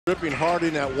Gripping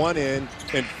Harden at one end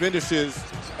and finishes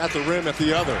at the rim at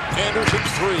the other.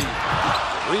 Anderson's three.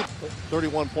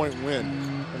 31-point win.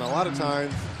 And a lot of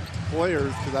times,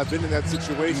 players, because I've been in that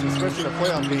situation, especially in a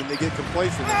playoff game, they get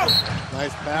complacent.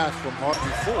 Nice pass from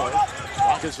Harden.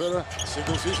 Rockets with a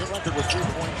single-season record with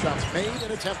 3-point shots made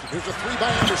and attempted. Here's a three by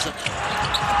Anderson.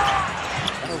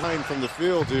 And a line from the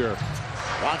field here.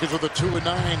 Rockets with a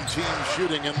 2-9 team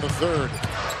shooting in the third.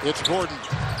 It's Gordon.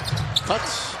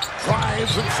 Cuts,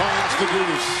 drives, and finds the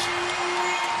deuce.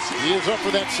 He is up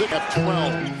for that six at 12.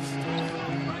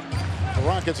 The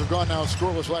Rockets have gone now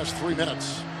scoreless last 3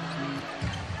 minutes.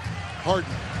 Harden,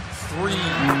 three.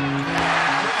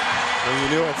 And you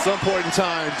knew at some point in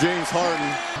time, James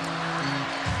Harden.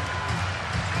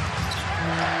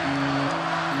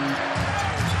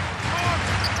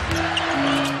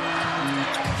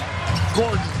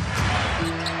 Gordon.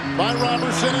 By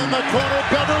Robertson in the corner.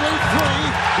 Beverly three.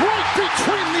 Right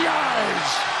between the eyes.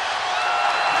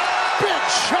 Big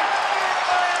shot.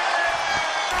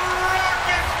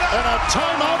 And a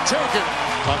timeout taken.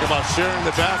 Talk about sharing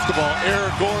the basketball.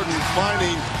 Eric Gordon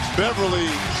finding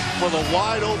Beverly for the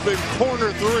wide open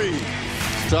corner three.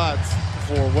 Shots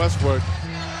for Westbrook.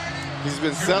 He's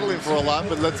been settling for a lot,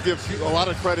 but let's give a lot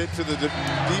of credit to the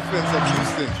defense of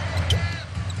Houston.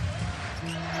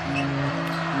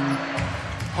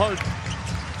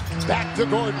 Harden. Back to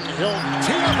Gordon. He'll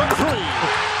tee up a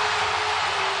three.